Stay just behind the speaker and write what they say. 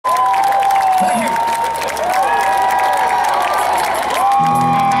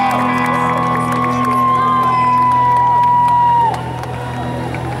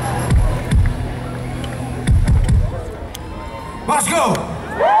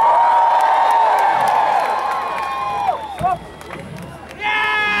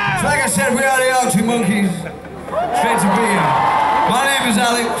Monkey Monkeys. Great to be here. My name is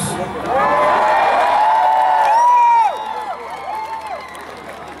Alex.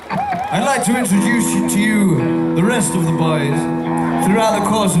 I'd like to introduce to you the rest of the boys throughout the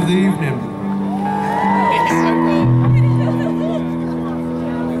course of the evening.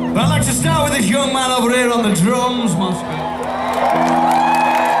 But I'd like to start with this young man over here on the drums, Moscow.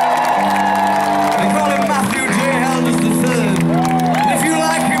 They call him Matthew J. Helders III. And if you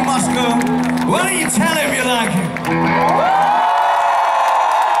like him, Moscow, why don't you tell him you like him?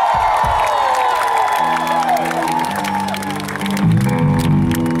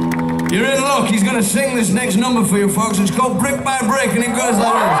 You're in luck. He's going to sing this next number for you folks. It's called Brick by Brick, and it goes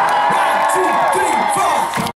like this.